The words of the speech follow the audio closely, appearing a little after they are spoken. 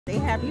They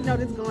have, you know,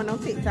 this going on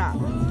TikTok.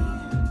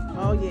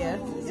 Oh yeah,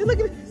 you look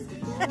at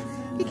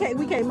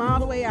we came all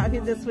the way out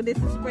here just for this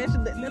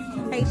expression. This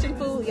Haitian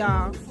food,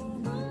 y'all.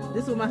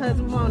 This is what my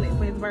husband wanted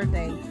for his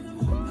birthday.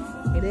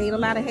 It ain't a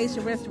lot of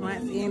Haitian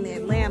restaurants in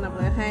Atlanta,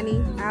 but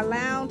honey, our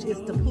lounge is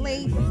the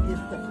place.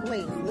 It's the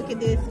place. Look at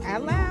this,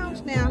 our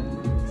lounge now.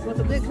 Want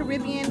some good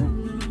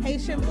Caribbean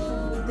Haitian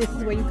food? This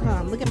is where you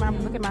come. Look at my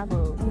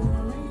food.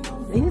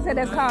 And he said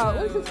that's called,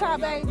 what's this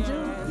called, babe?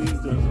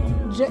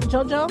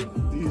 Jojo?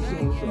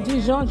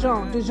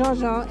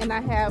 Dijon, and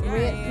I have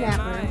red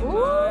snapper.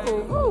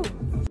 Ooh, ooh.